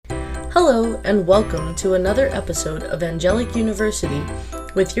Hello, and welcome to another episode of Angelic University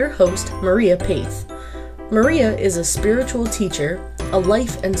with your host, Maria Paith. Maria is a spiritual teacher, a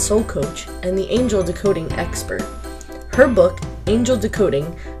life and soul coach, and the angel decoding expert. Her book, Angel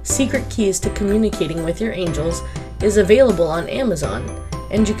Decoding: Secret Keys to Communicating with Your Angels, is available on Amazon,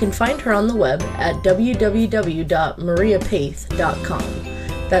 and you can find her on the web at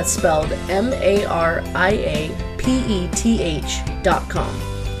www.mariapaith.com. That's spelled MariaPeth.com.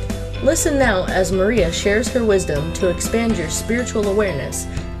 Listen now as Maria shares her wisdom to expand your spiritual awareness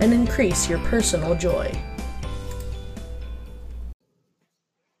and increase your personal joy.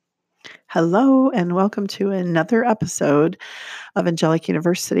 Hello, and welcome to another episode of Angelic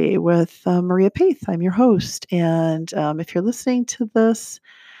University with Maria Paith. I'm your host, and if you're listening to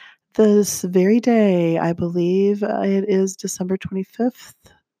this very day, I believe it is December 25th,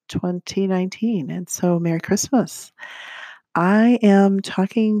 2019, and so Merry Christmas. I am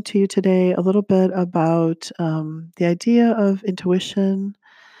talking to you today a little bit about the idea of intuition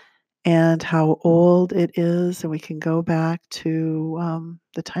and how old it is, and we can go back to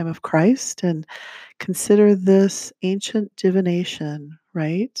the time of Christ and consider this ancient divination,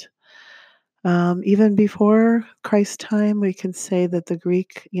 right? Even before Christ's time, we can say that the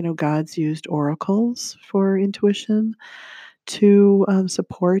Greek, gods used oracles for intuition to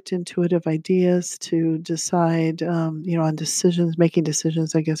support intuitive ideas, to decide, on decisions, making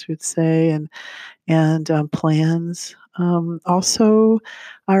decisions, I guess we'd say, and plans. Also,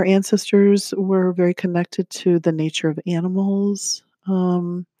 our ancestors were very connected to the nature of animals.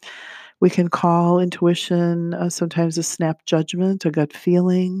 We can call intuition sometimes a snap judgment, a gut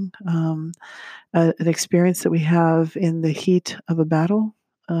feeling, an experience that we have in the heat of a battle,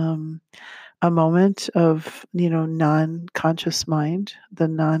 a moment of non-conscious mind. The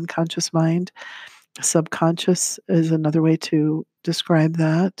non-conscious mind, subconscious is another way to describe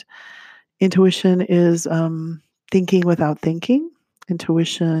that. Intuition is thinking without thinking.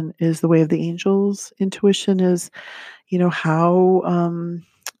 Intuition is the way of the angels. Intuition is, how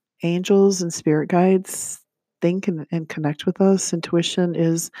angels and spirit guides think and connect with us. Intuition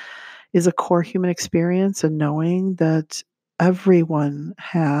is a core human experience, a knowing that everyone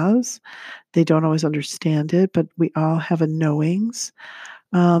has. They don't always understand it, but we all have a knowings.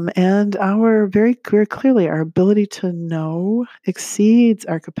 And our very clearly, our ability to know exceeds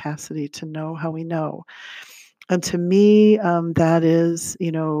our capacity to know how we know. And to me, that is,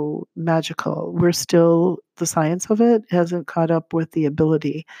 magical. We're still, the science of it hasn't caught up with the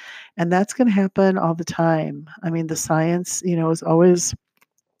ability. And that's going to happen all the time. I mean, the science, is always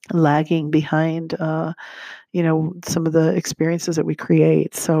lagging behind, some of the experiences that we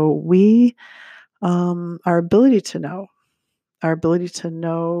create. So our ability to know, our ability to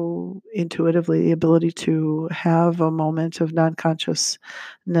know intuitively, the ability to have a moment of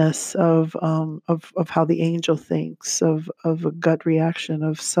non-consciousness of how the angel thinks, of a gut reaction,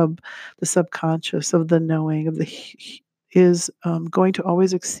 of the subconscious, of the knowing, is going to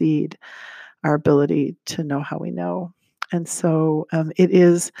always exceed our ability to know how we know. And so it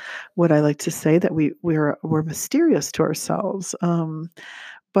is what I like to say, that we're mysterious to ourselves.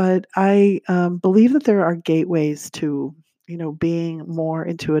 But I believe that there are gateways to, being more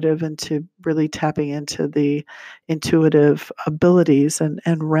intuitive and to really tapping into the intuitive abilities and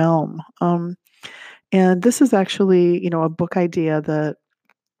realm. And this is actually, a book idea that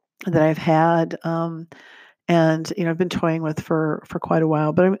I've had. And I've been toying with for quite a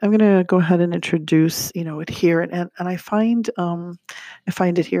while, but I'm going to go ahead and introduce it here, and I find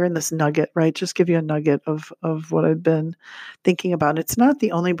it here in this nugget, right? Just give you a nugget of what I've been thinking about. It's not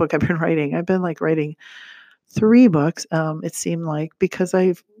the only book I've been writing. I've been like writing 3 books, it seemed like, because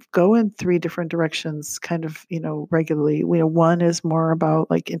I go in 3 different directions kind of, regularly. One is more about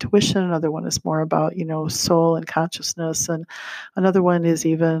like intuition, another one is more about, soul and consciousness, and another one is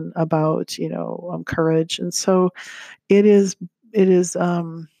even about, courage. And so it is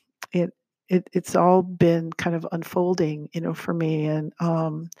it's all been kind of unfolding, for me. And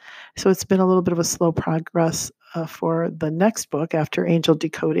so it's been a little bit of a slow progress for the next book after Angel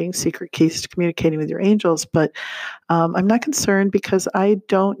Decoding: Secret Keys to Communicating with Your Angels. But I'm not concerned, because I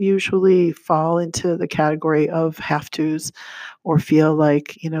don't usually fall into the category of have tos, or feel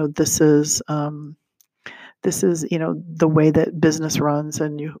like, this is the way that business runs,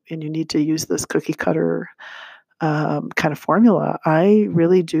 and you need to use this cookie cutter kind of formula. I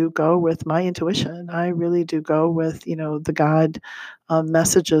really do go with my intuition. I really do go with, the God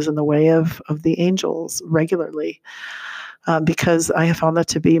messages in the way of the angels regularly. because I have found that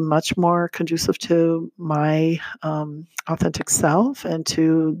to be much more conducive to my authentic self and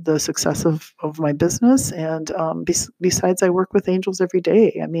to the success of my business. And besides, I work with angels every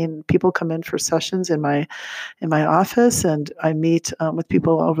day. I mean, people come in for sessions in my office, and I meet with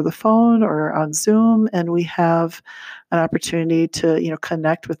people over the phone or on Zoom, and we have an opportunity to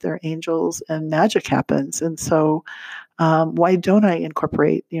connect with their angels, and magic happens. And so why don't I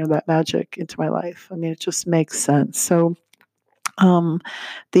incorporate that magic into my life? I mean, it just makes sense. So um,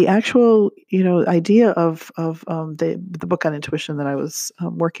 the actual idea of the book on intuition that I was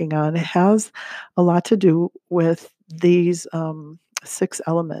working on, it has a lot to do with these six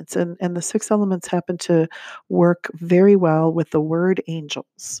elements, and the six elements happen to work very well with the word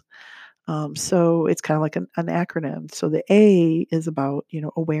angels. So it's kind of like an acronym. So the A is about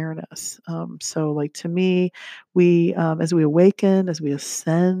awareness. So like to me, we as we awaken, as we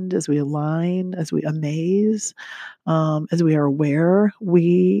ascend, as we align, as we amaze, as we are aware,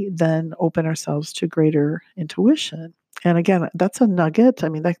 we then open ourselves to greater intuition. And again, that's a nugget. I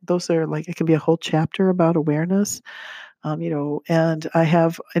mean, those are like, it can be a whole chapter about awareness. And I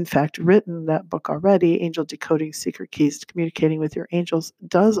have, in fact, written that book already, Angel Decoding Secret Keys to Communicating with Your Angels,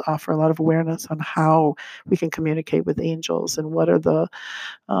 does offer a lot of awareness on how we can communicate with angels and what are the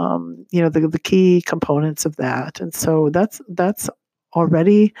key components of that. And so that's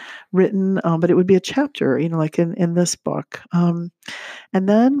already written, but it would be a chapter, like in this book. And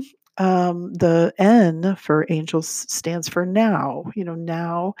then the N for angels stands for now.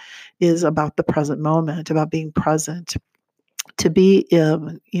 Now is about the present moment, about being present. To be,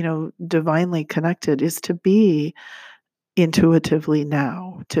 divinely connected is to be intuitively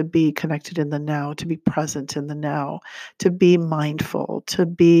now, to be connected in the now, to be present in the now, to be mindful, to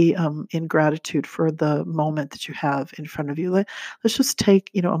be in gratitude for the moment that you have in front of you. Let's just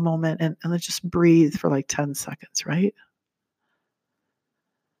take, a moment and let's just breathe for like 10 seconds, right?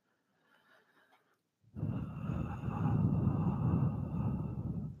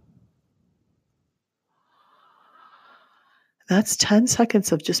 That's 10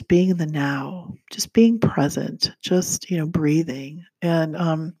 seconds of just being in the now, just being present, just, breathing.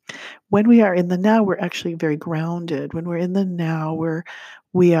 And when we are in the now, we're actually very grounded. When we're in the now,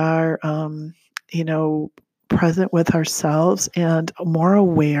 we are, present with ourselves and more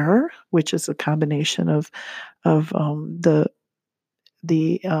aware, which is a combination of the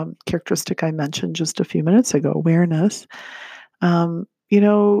characteristic I mentioned just a few minutes ago, awareness.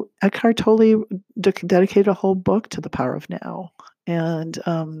 Eckhart Tolle dedicated a whole book to the power of now. And,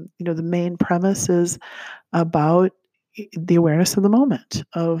 the main premise is about the awareness of the moment,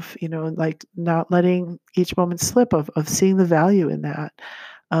 of, like not letting each moment slip, of seeing the value in that,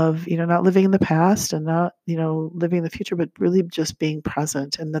 of, not living in the past and not, living in the future, but really just being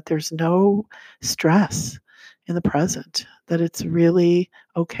present, and that there's no stress in the present, that it's really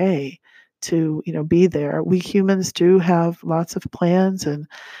okay to be there. We humans do have lots of plans and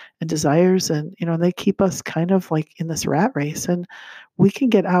desires, and they keep us kind of like in this rat race, and we can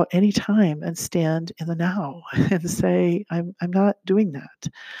get out anytime and stand in the now and say, I'm not doing that.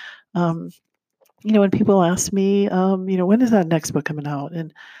 um, when people ask me, when is that next book coming out?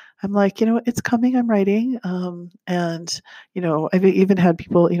 And I'm like, it's coming. I'm writing. And, I've even had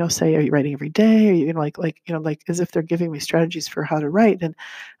people, say, are you writing every day? Are you, like as if they're giving me strategies for how to write. And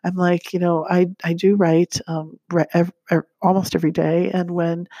I'm like, I do write almost every day, and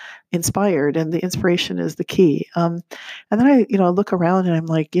when inspired, and the inspiration is the key. And then I, look around and I'm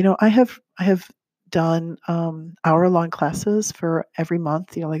like, I have done hour-long classes for every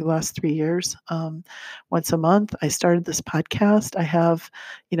month, like the last 3 years, once a month. I started this podcast. I have,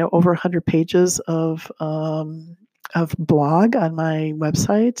 over 100 pages of blog on my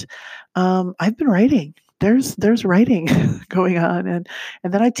website. I've been writing. There's writing going on, and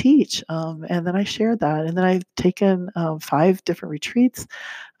then I teach, and then I share that, and then I've taken 5 different retreats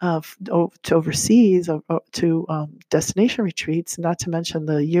to overseas, to destination retreats, not to mention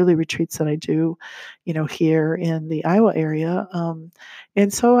the yearly retreats that I do, here in the Iowa area.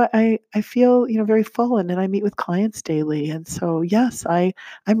 And so I feel, very full, and then I meet with clients daily. And so, yes, I'm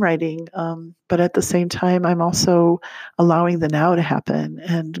writing, but at the same time, I'm also allowing the now to happen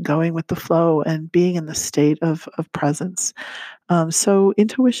and going with the flow and being in the state of presence. So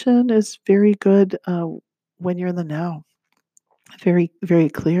intuition is very good when you're in the now, very, very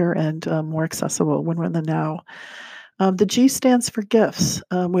clear, and more accessible when we're in the now. The G stands for gifts.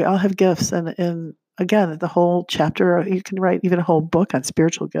 We all have gifts, and again, the whole chapter, you can write even a whole book on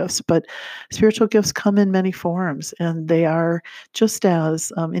spiritual gifts, but spiritual gifts come in many forms, and they are just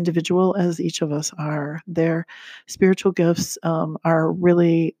as individual as each of us are. Their spiritual gifts are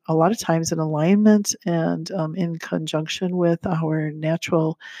really a lot of times in alignment and in conjunction with our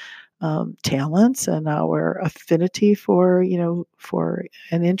natural talents and our affinity for, for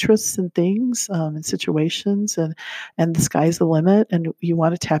an interest in things and situations, and the sky's the limit, and you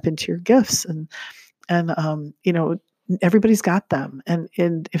want to tap into your gifts, and everybody's got them, and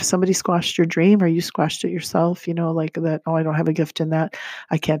if somebody squashed your dream or you squashed it yourself, like that, oh, I don't have a gift in that,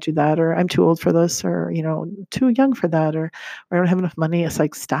 I can't do that, or I'm too old for this, or too young for that, or I don't have enough money. It's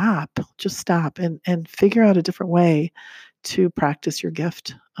like, just stop and figure out a different way to practice your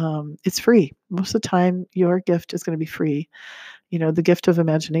gift. It's free. Most of the time, your gift is going to be free. The gift of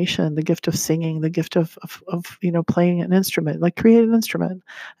imagination, the gift of singing, the gift of playing an instrument, like create an instrument.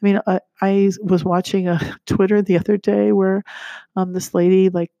 I mean, I was watching a Twitter the other day where this lady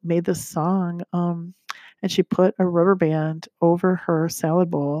like made this song, and she put a rubber band over her salad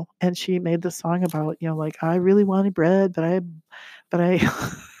bowl, and she made the song about, like, I really wanted bread, but I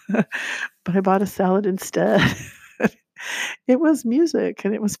but I bought a salad instead. It was music,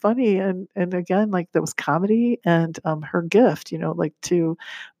 and it was funny, and again, like, there was comedy, and her gift, like, to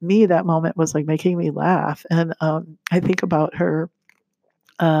me, that moment was like making me laugh, and I think about her,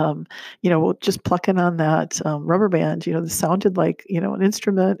 just plucking on that rubber band, that sounded like, an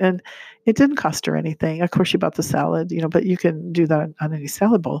instrument, and it didn't cost her anything. Of course, she bought the salad, but you can do that on any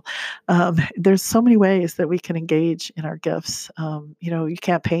salad bowl. There's so many ways that we can engage in our gifts. You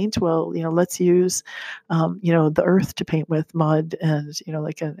can't paint. Well, let's use, the earth to paint with, mud, and,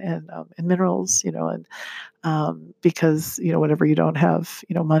 like, and minerals, and because whatever you don't have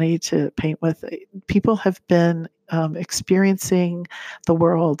money to paint with, people have been experiencing the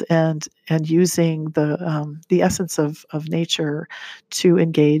world and using the essence of nature to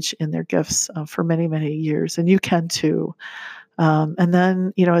engage in their gifts for many years, and you can too. And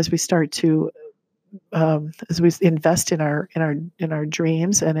then as we start to as we invest in our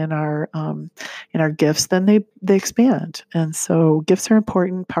dreams and in our gifts, then they expand. And so gifts are an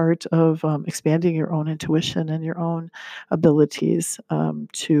important part of expanding your own intuition and your own abilities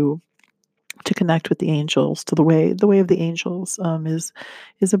to connect with the angels. To the way of the angels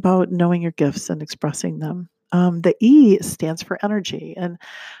is about knowing your gifts and expressing them. The E stands for energy, and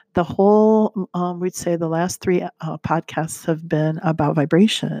the whole, we'd say the last three podcasts have been about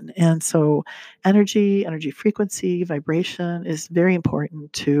vibration. And so energy frequency, vibration is very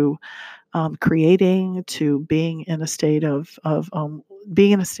important to creating, to being in a state of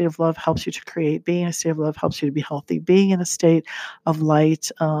being in a state of love helps you to create. Being in a state of love helps you to be healthy. Being in a state of light,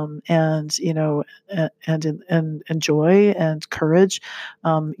 and joy and courage,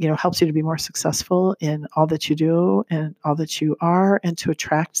 helps you to be more successful in all that you do and all that you are, and to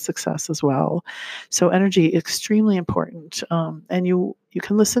attract success as well. So energy, extremely important. And you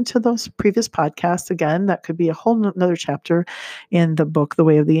can listen to those previous podcasts again. That could be a whole another chapter in the book, The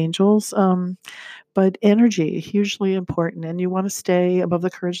Way of the Angels. But energy, hugely important. And you want to stay above the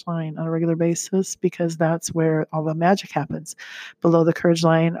courage line on a regular basis, because that's where all the magic happens. Below the courage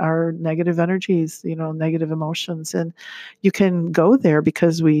line are negative energies, negative emotions. And you can go there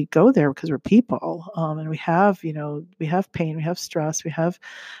because we're people. And we have pain, we have stress, we have,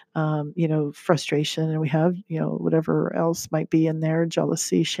 frustration, and we have, whatever else might be in there,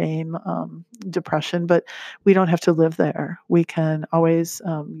 jealousy, shame, depression, but we don't have to live there. We can always,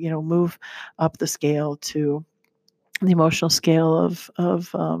 move up the scale to the emotional scale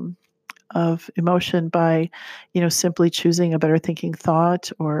of emotion by, simply choosing a better thinking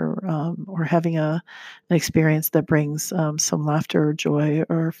thought, or having an experience that brings some laughter or joy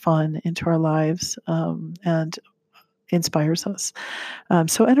or fun into our lives, and inspires us.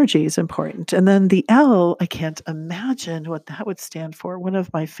 So energy is important. And then the L, I can't imagine what that would stand for. One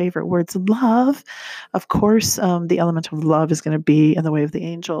of my favorite words, love. Of course, the element of love is going to be in the way of the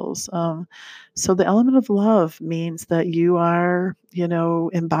angels. So the element of love means that you are,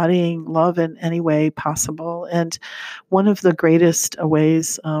 embodying love in any way possible. And one of the greatest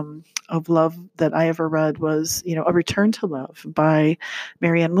ways of love that I ever read was, A Return to Love by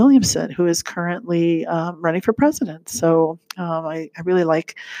Marianne Williamson, who is currently running for president. So I really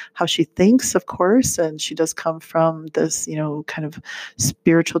like how she thinks, of course, and she does come from this, kind of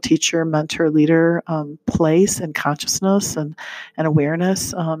spiritual teacher, mentor, leader place and consciousness and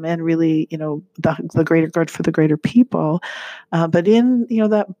awareness, and really, the greater good for the greater people. But in,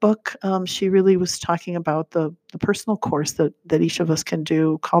 that book, she really was talking about the personal course that each of us can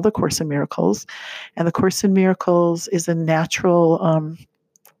do, called the Course in Miracles. And the Course in Miracles is a natural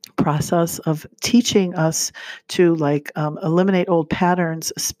process of teaching us to eliminate old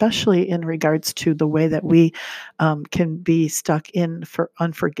patterns, especially in regards to the way that we can be stuck in for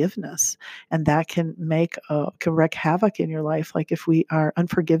unforgiveness, and that can wreak havoc in your life. Like if we are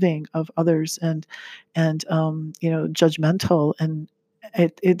unforgiving of others and judgmental, and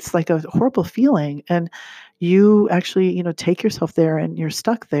it's like a horrible feeling, and you actually take yourself there and you're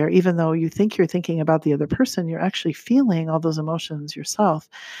stuck there, even though you think you're thinking about the other person, you're actually feeling all those emotions yourself.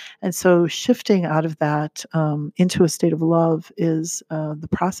 And so shifting out of that into a state of love is the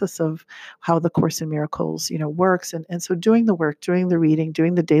process of how the Course in Miracles works. And so doing the work, doing the reading,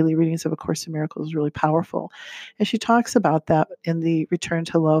 doing the daily readings of A Course in Miracles is really powerful. And she talks about that in the Return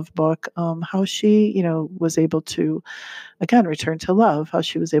to Love book, how she was able to, again, return to love, how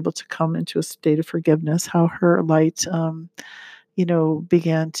she was able to come into a state of forgiveness, how her light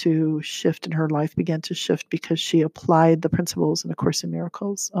began to shift, and her life began to shift because she applied the principles in A Course in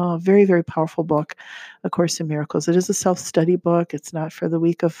Miracles. Very, very powerful book, A Course in Miracles. It is a self-study book. It's not for the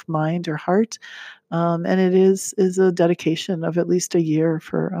weak of mind or heart. And it is a dedication of at least a year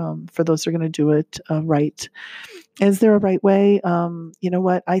for those who are going to do it right. Is there a right way? You know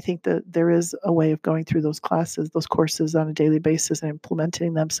what? I think that there is a way of going through those classes, those courses on a daily basis and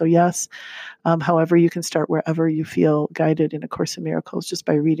implementing them. So yes, however, you can start wherever you feel guided in A Course in Miracles. Just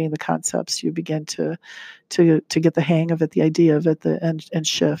by reading the concepts, you begin to get the hang of it, the idea of it, and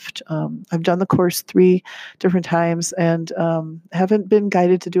shift. I've done the course 3 different times and haven't been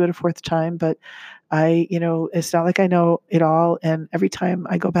guided to do it a 4th time, but it's not like I know it all. And every time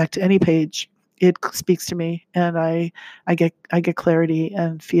I go back to any page, it speaks to me, and I get clarity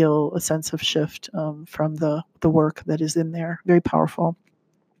and feel a sense of shift from the work that is in there. Very powerful.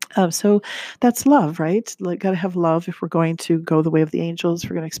 So that's love, right? Like, got to have love if we're going to go the way of the angels. If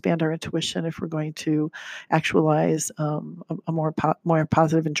we're going to expand our intuition. If we're going to actualize a more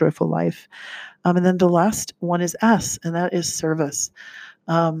positive and joyful life. And then the last one is S, and that is service.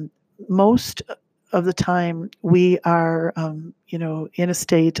 Most of the time we are, in a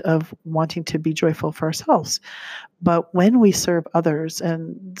state of wanting to be joyful for ourselves. But when we serve others,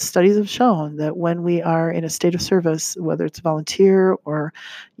 and studies have shown that when we are in a state of service, whether it's volunteer or,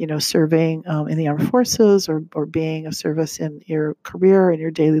 serving in the armed forces or being of service in your career, in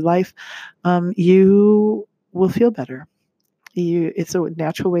your daily life, you will feel better. It's a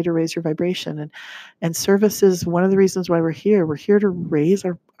natural way to raise your vibration. And service is one of the reasons why we're here. We're here to raise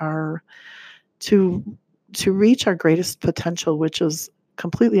our to reach our greatest potential, which is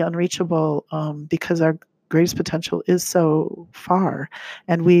completely unreachable because our greatest potential is so far,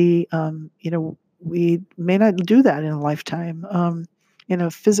 and we may not do that in a lifetime, in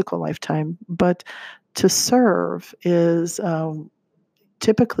a physical lifetime. But to serve is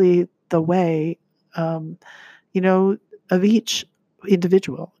typically the way, of each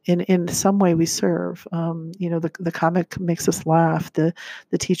individual. In some way we serve. The comic makes us laugh. The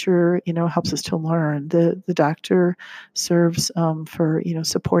teacher helps us to learn. The doctor serves for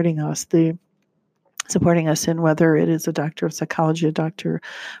supporting us. Supporting us in whether it is a doctor of psychology, a doctor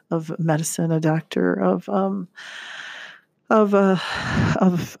of medicine, a doctor of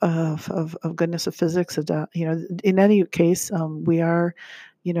goodness, of physics. In any case, we are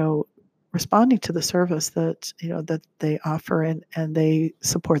responding to the service that that they offer, and they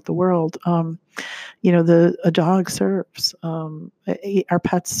support the world. A dog serves. Our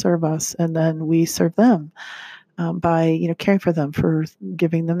pets serve us, and then we serve them by caring for them, for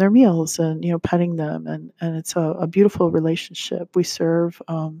giving them their meals, and petting them, and it's a beautiful relationship. We serve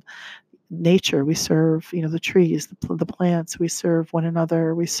nature. We serve the trees, the plants. We serve one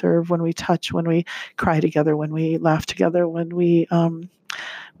another. We serve when we touch, when we cry together, when we laugh together, when we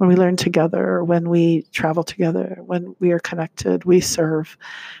learn together, when we travel together, when we are connected, we serve.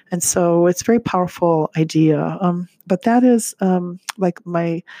 And so it's a very powerful idea. But that is like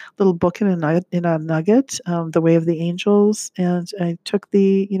my little book in a nugget, The Way of the Angels. And I took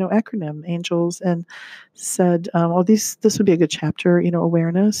the acronym ANGELS and said, this would be a good chapter.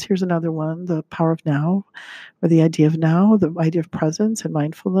 Awareness. Here's another one: the power of now, or the idea of now, the idea of presence and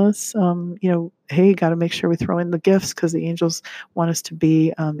mindfulness. Hey, got to make sure we throw in the gifts, because the angels want us to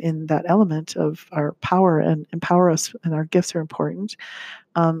be in that element of our power and empower us, and our gifts are important.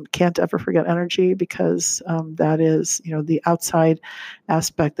 Can't ever forget energy, because that is the outside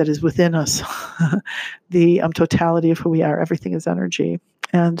aspect that is within us. The totality of who we are. Everything is energy,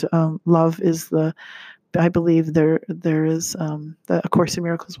 and love is I believe there is A Course in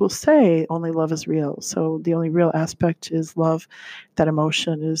Miracles will say only love is real. So the only real aspect is love. That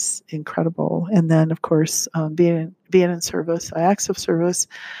emotion is incredible. And then, of course, being in service, acts of service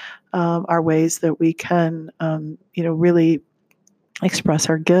are ways that we can really express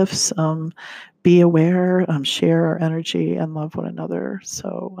our gifts, be aware, share our energy, and love one another.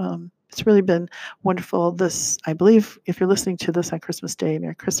 So it's really been wonderful. This, I believe, if you're listening to this on Christmas Day,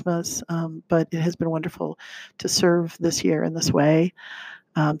 Merry Christmas. But it has been wonderful to serve this year in this way.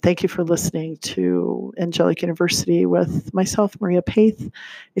 Thank you for listening to Angelic University with myself, Maria Paith.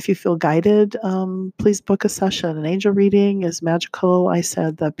 If you feel guided, please book a session. An angel reading is magical. I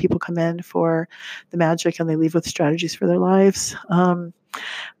said that people come in for the magic and they leave with strategies for their lives.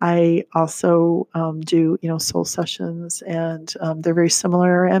 I also do, soul sessions, and they're very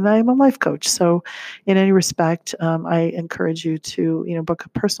similar. And I'm a life coach, so in any respect, I encourage you to, book a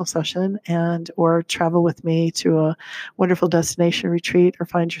personal session or travel with me to a wonderful destination retreat, or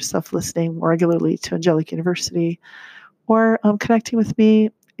find yourself listening more regularly to Angelic University, or connecting with me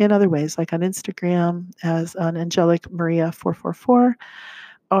in other ways, like on Instagram as an Angelic Maria 444,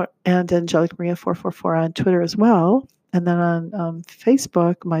 and Angelic Maria 444 on Twitter as well. And then on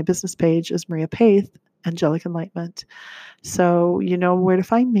Facebook, my business page is Maria Paith, Angelic Enlightenment. So you know where to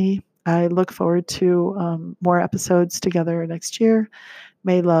find me. I look forward to more episodes together next year.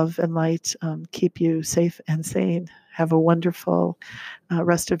 May love and light keep you safe and sane. Have a wonderful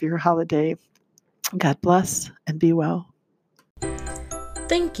rest of your holiday. God bless and be well.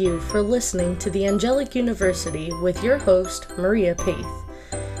 Thank you for listening to the Angelic University with your host, Maria Paith.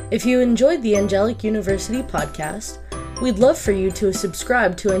 If you enjoyed the Angelic University podcast, we'd love for you to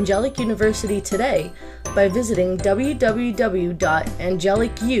subscribe to Angelic University today by visiting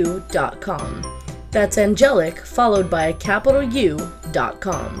www.angelicu.com. That's angelic followed by a capital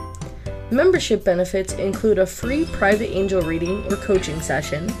U.com. Membership benefits include a free private angel reading or coaching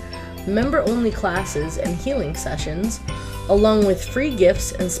session, member-only classes and healing sessions, along with free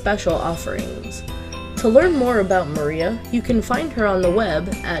gifts and special offerings. To learn more about Maria, you can find her on the web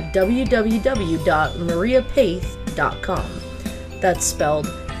at www.mariapaith.com. That's spelled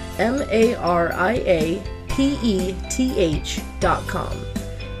MariaPeth.com.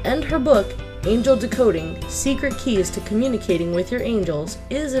 And her book, Angel Decoding: Secret Keys to Communicating with Your Angels,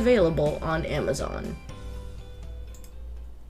 is available on Amazon.